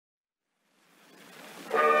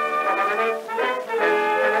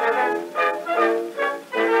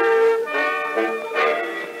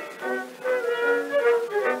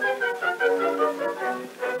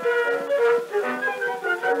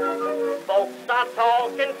not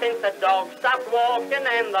talking since the dog stopped walking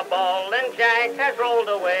and the ball and jack has rolled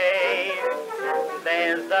away.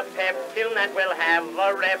 There's a pep tune that will have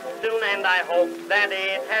a rep soon, and I hope that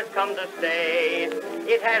it has come to stay.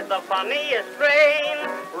 It has the funniest strain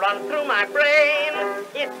run through my brain.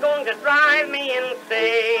 It's going to drive me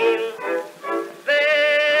insane.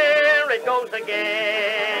 There it goes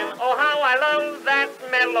again. Oh, how I love that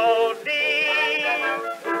melody.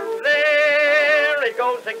 There it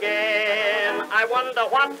goes again. I wonder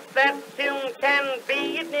what that tune can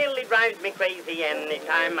be. It nearly drives me crazy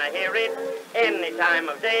anytime I hear it, any time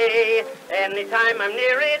of day, anytime I'm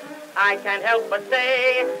near it. I can't help but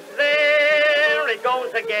say, there it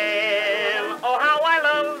goes again. Oh, how I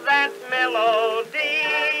love that melody.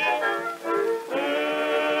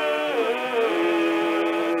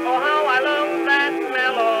 Oh, how I love that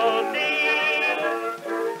melody.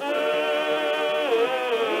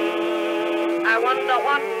 I wonder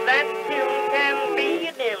what that tune can be.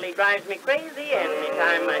 It nearly drives me crazy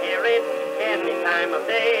anytime I hear it, any time of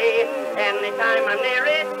day, anytime I'm near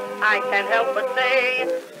it. I can't help but say,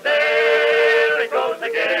 there it goes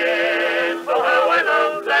again. Oh, how I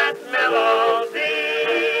love that melody.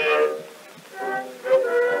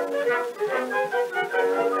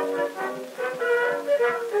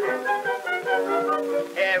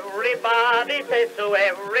 Everybody says to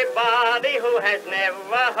everybody who has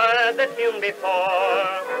never heard the tune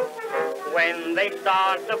before, when they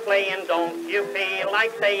start to play, and don't you feel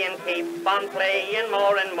like saying, keep on playing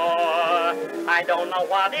more and more? I don't know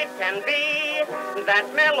what it can be.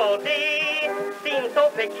 That melody seems so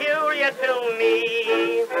peculiar to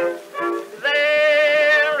me.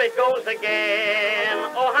 There it goes again.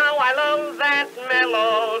 Oh, how I love that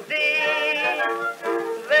melody.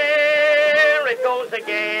 There it goes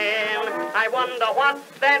again. I wonder what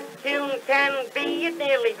that tune can be. It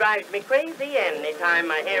nearly drives me crazy anytime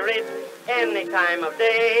I hear it, any time of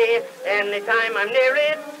day, anytime I'm near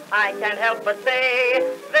it. I can't help but say,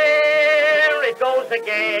 there it goes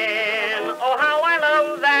again. Oh, how I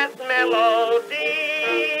love that melody.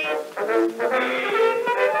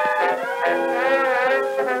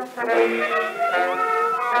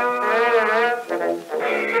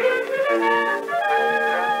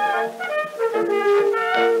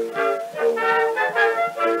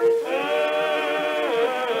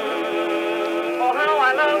 Oh, how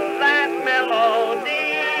I love that melody.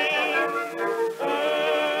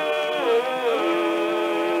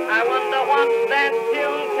 I wonder what that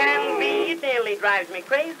tune can be. It nearly drives me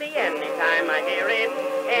crazy anytime I hear it,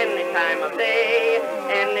 any time of day,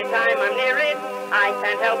 anytime I'm near it. I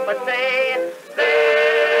can't help but say,